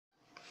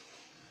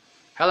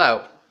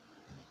Hello.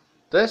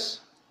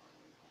 This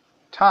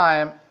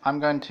time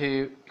I'm going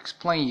to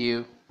explain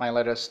you my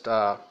latest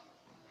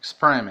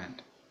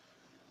experiment.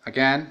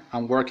 Again,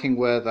 I'm working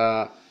with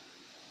Allen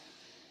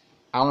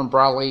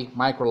Bradley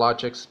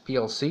micrologix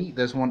PLC.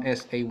 This one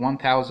is a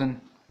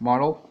 1000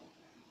 model.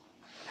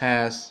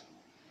 Has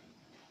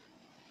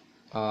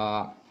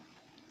 10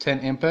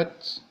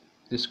 inputs,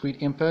 discrete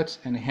inputs,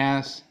 and it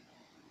has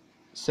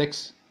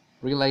 6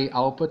 relay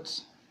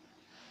outputs.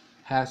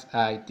 Has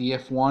a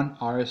DF1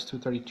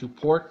 RS-232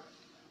 port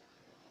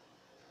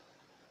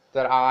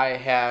that I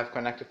have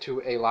connected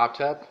to a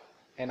laptop,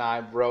 and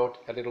I wrote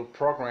a little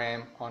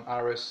program on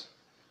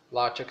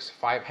micrologix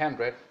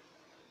 500.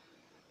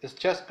 It's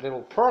just a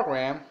little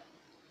program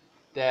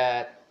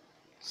that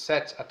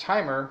sets a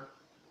timer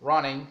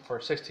running for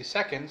 60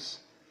 seconds,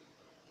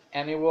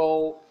 and it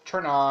will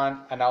turn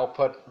on an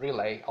output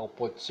relay,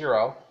 output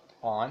 0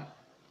 on,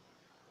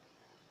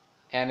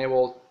 and it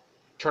will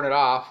turn it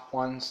off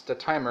once the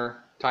timer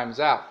times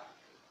out.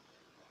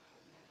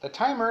 The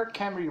timer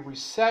can be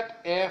reset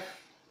if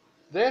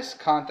this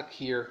contact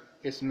here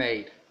is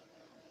made.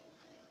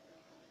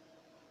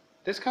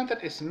 This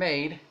contact is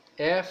made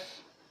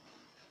if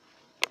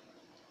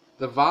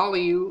the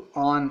value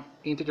on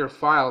integer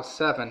file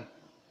 7-1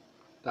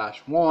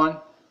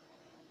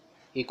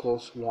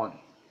 equals 1.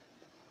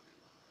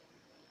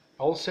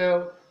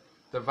 Also,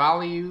 the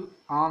value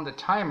on the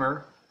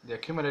timer, the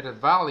accumulated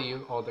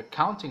value or the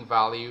counting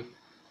value,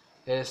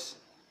 is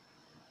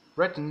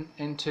written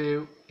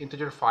into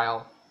integer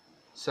file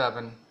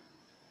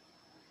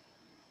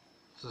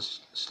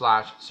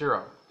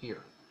 7/0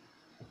 here.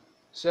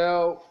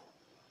 So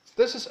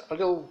this is a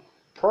little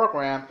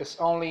program. It's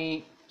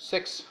only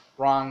 6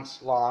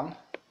 rungs long,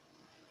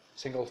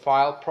 single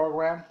file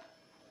program,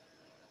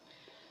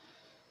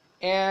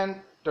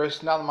 and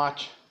there's not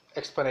much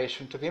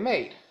explanation to be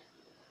made.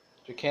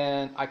 I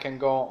can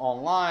go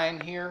online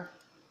here,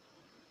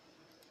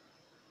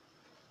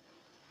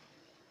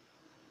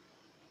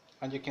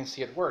 and you can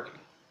see it working.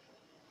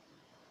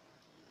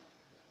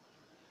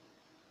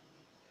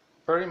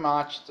 Pretty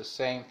much the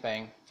same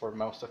thing for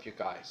most of you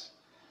guys.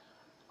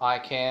 I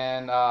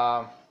can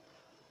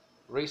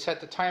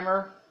reset the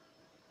timer.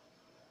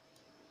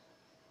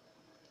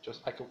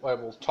 I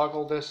will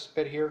toggle this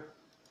bit here.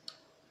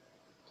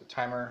 The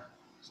timer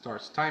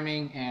starts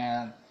timing,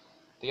 and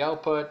the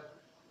output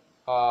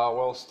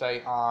will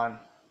stay on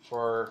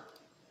for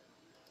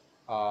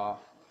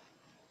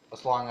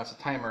as long as the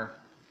timer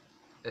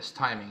is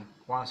timing.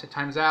 Once it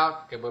times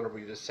out, it will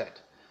be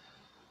reset.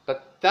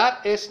 But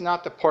that is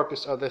not the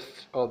purpose of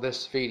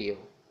this video.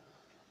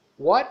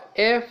 What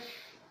if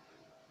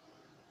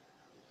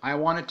I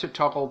wanted to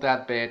toggle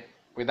that bit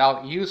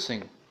without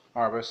using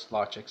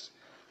micrologix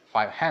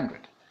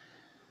 500,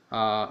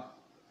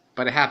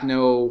 but I have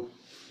no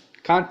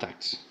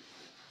contacts?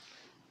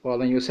 Well,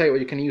 then you say, well,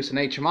 you can use an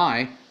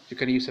HMI, you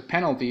can use a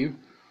panel view,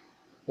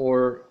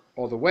 or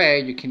the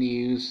way you can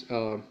use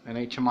an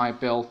HMI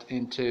built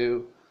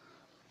into,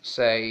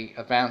 say,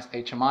 advanced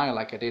HMI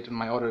like I did in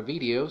my other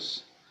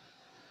videos.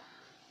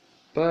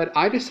 But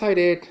I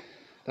decided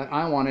that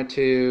I wanted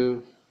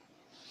to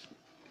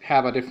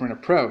have a different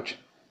approach.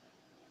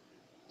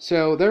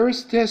 So there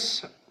is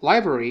this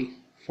library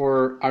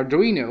for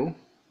Arduino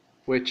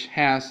which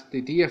has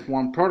the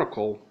DF1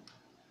 protocol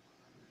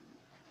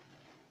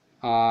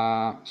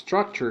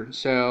structure.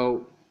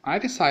 So I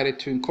decided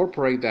to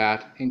incorporate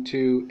that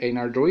into an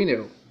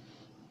Arduino.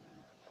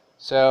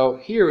 So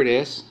here it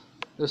is.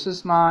 This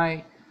is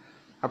my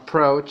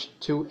approach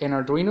to an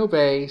Arduino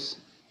based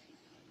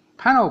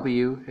panel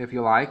view, if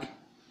you like,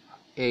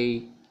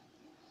 a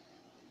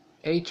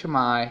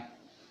HMI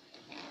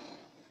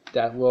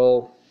that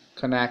will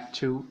connect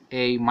to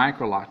a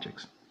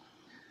micrologix.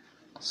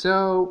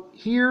 So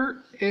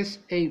here is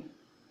a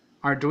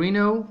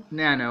Arduino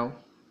Nano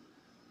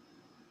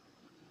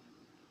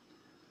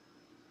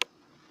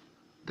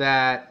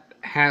that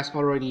has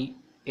already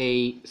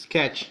a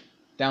sketch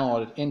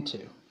downloaded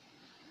into.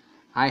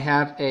 I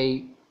have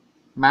a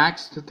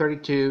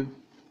Max232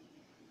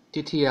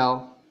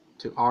 TTL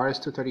to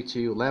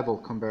RS232 level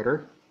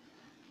converter,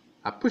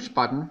 a push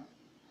button,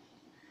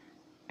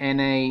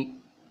 and a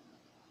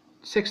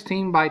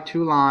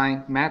 16x2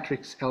 line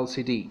matrix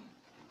LCD.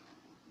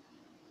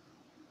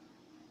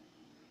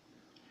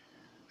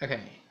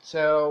 Okay,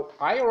 so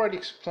I already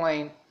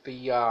explained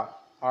the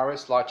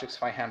micrologix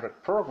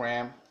 500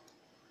 program,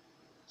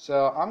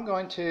 so I'm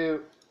going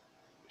to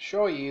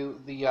show you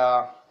the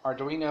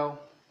Arduino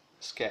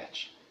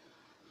sketch.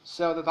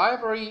 So the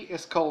library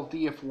is called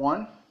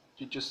DF1.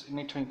 You just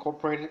need to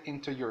incorporate it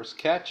into your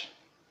sketch,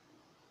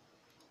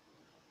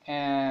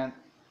 and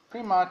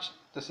pretty much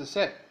this is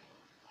it.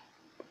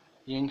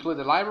 You include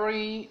the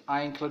library.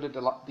 I included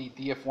the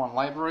DF1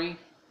 library.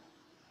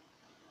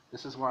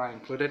 This is where I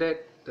included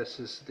it. This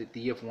is the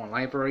DF1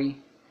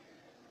 library.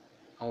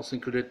 I also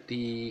included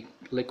the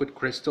liquid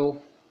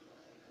crystal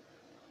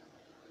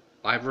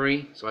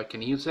library so I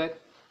can use it.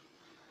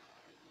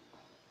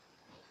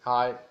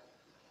 I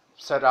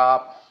set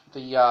up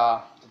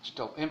the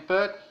digital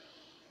input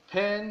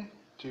pin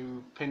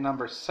to pin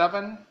number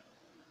 7,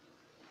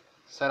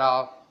 set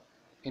up,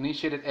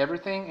 initiated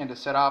everything in the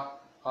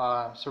setup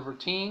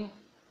subroutine,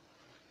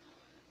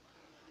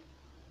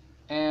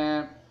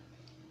 and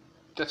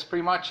that's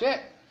pretty much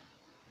it.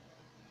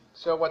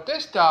 So what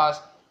this does,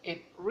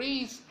 it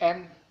reads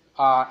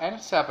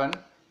N7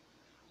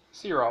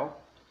 0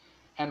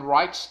 and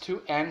writes to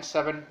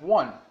N7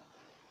 1,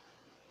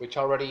 which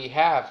I already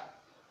have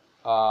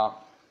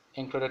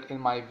included in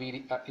my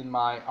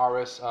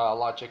RS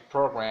logic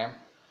program.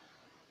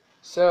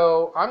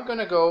 So I'm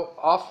gonna go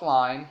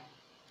offline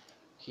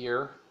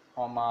here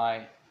on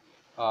my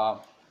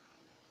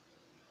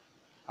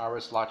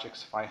RS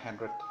Logix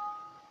 500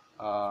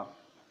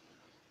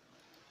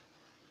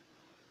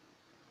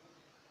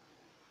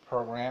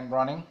 program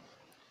running.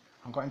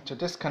 I'm going to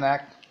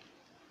disconnect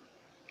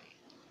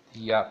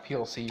the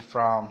PLC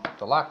from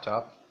the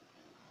laptop.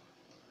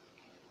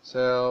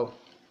 So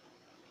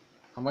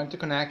I'm going to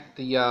connect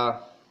the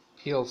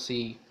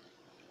PLC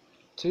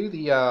to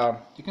the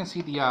you can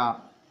see the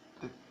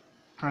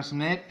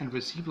transmit and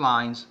receive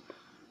lines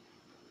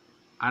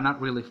are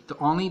not really,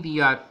 only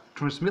the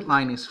transmit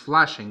line is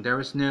flashing. There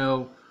is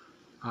no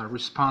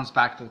response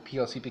back to the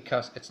PLC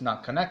because it's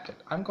not connected.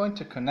 I'm going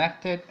to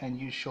connect it, and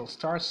you shall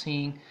start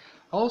seeing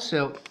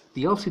also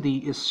the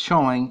LCD is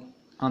showing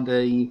on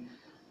the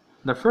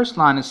first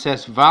line. It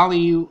says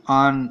value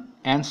on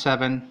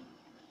N7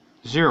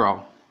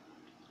 0.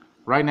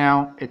 Right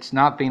now it's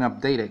not being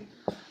updated,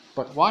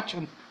 but watch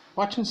and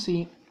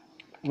see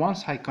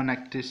once I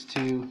connect this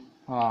to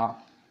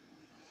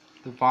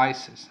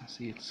devices.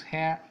 See, it's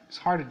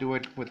hard to do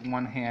it with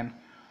one hand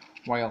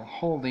while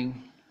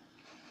holding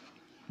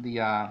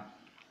the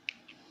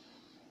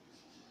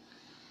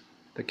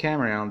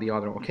camera on the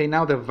other. Okay,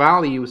 now the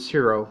value is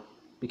 0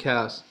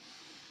 because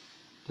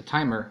the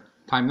timer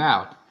timed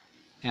out.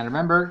 And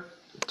remember,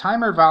 the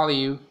timer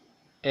value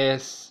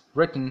is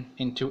written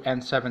into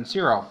N7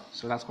 0,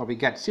 so that's why we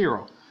get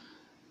 0.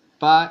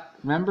 But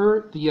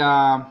remember the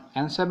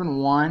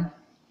N7 1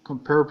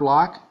 compare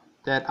block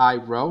that I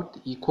wrote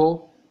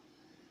equal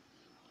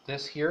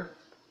this here.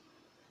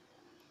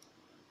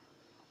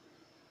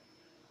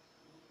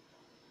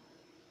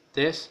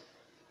 This,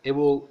 it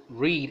will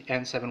read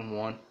N7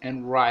 1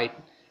 and write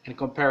and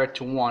compare it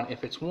to 1.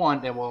 If it's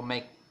 1, then we'll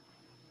make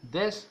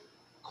this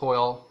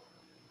coil,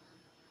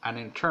 and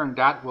in turn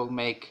that will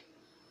make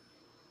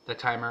the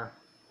timer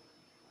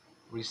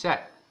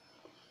reset.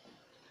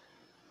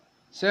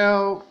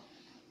 So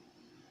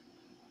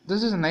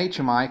this is an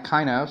HMI,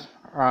 kind of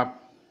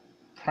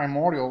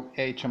primordial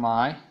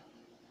HMI.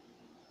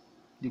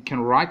 You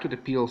can write to the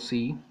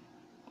PLC.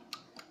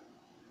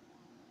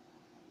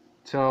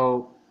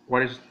 So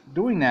what it's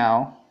doing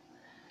now,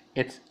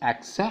 it's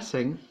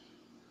accessing,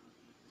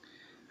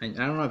 and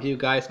I don't know if you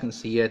guys can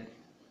see it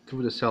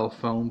through the cell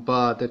phone,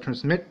 but the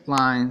transmit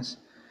lines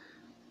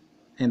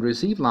and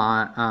receive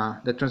line,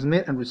 the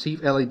transmit and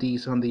receive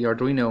LEDs on the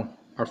Arduino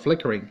are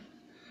flickering.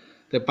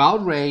 The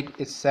baud rate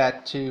is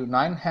set to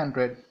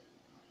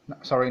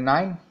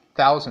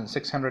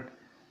 9,600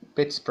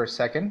 bits per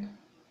second.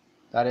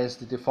 That is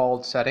the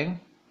default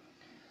setting.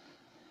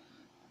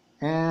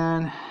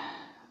 And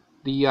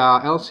the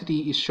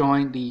LCD is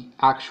showing the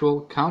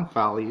actual count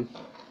value.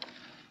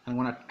 I'm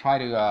going to try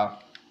to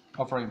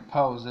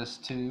overimpose this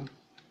too,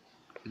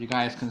 so you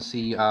guys can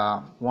see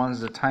once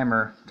the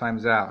timer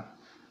times out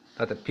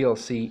that the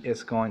PLC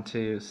is going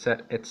to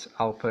set its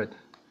output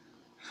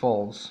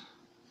false.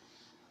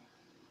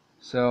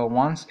 So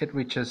once it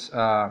reaches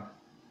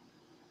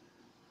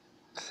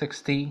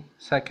 60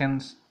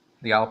 seconds,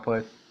 the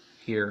output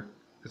here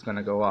is going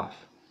to go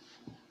off.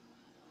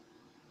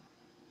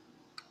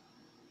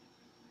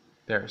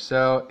 There.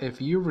 So if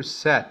you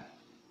reset,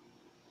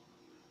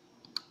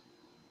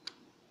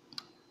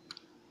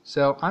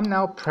 so I'm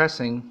now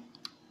pressing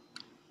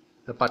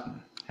the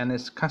button and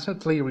it's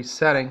constantly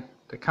resetting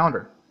the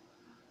counter,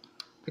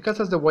 because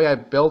that's the way I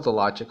build the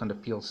logic on the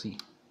PLC.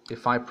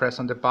 If I press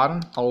on the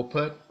button,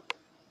 output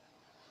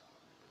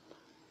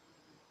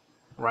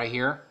right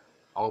here,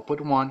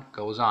 output 1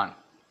 goes on.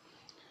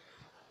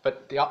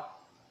 But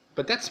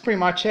that's pretty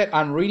much it.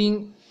 I'm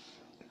reading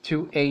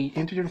to a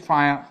integer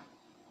file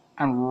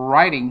and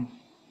writing,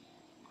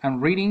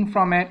 and reading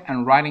from it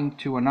and writing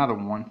to another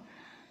one.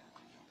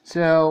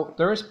 So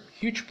there is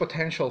huge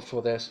potential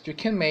for this. You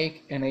can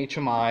make an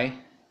HMI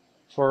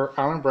for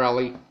Allen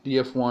Bradley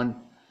DF1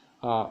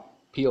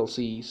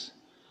 PLCs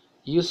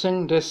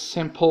using this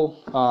simple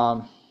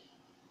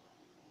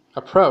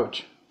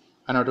approach: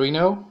 an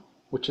Arduino,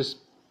 which is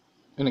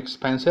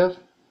inexpensive,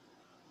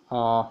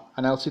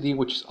 an LCD,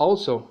 which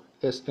also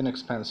is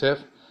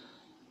inexpensive,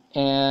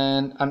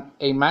 and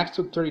a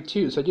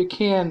Max232. So you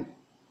can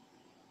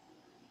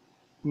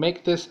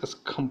make this as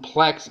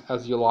complex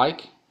as you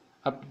like,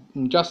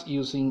 just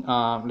using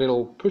a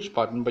little push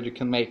button, but you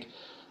can make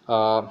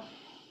a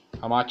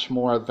much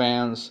more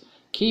advanced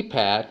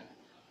keypad,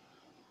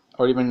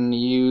 or even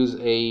use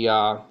a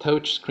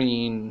touch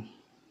screen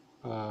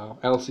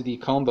LCD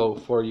combo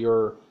for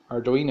your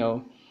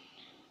Arduino.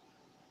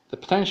 The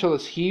potential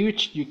is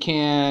huge. You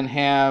can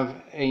have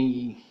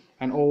an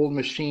old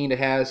machine that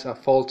has a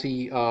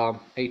faulty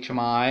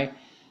HMI,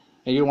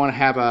 and you want to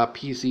have a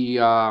PC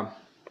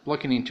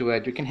looking into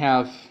it. You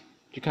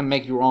can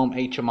make your own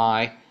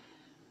HMI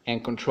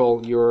and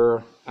control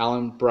your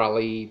Allen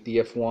Bradley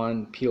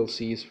DF1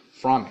 PLCs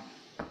from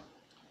it.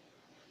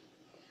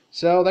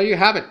 So there you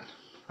have it.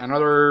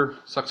 Another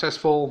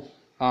successful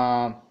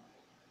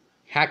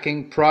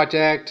hacking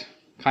project,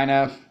 kind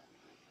of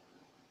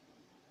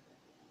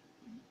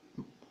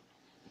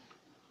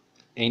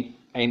a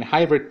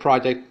hybrid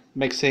project,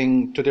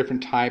 mixing two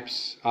different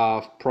types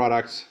of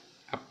products,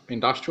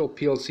 industrial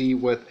PLC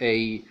with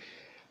a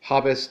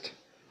hobbyist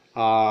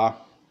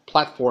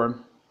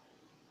platform,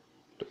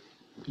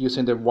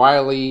 using the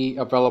widely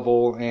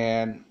available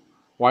and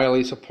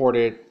widely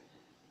supported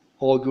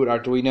all good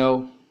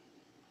Arduino.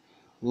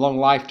 Long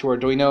life to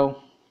Arduino,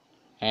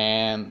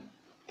 and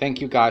thank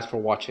you guys for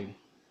watching.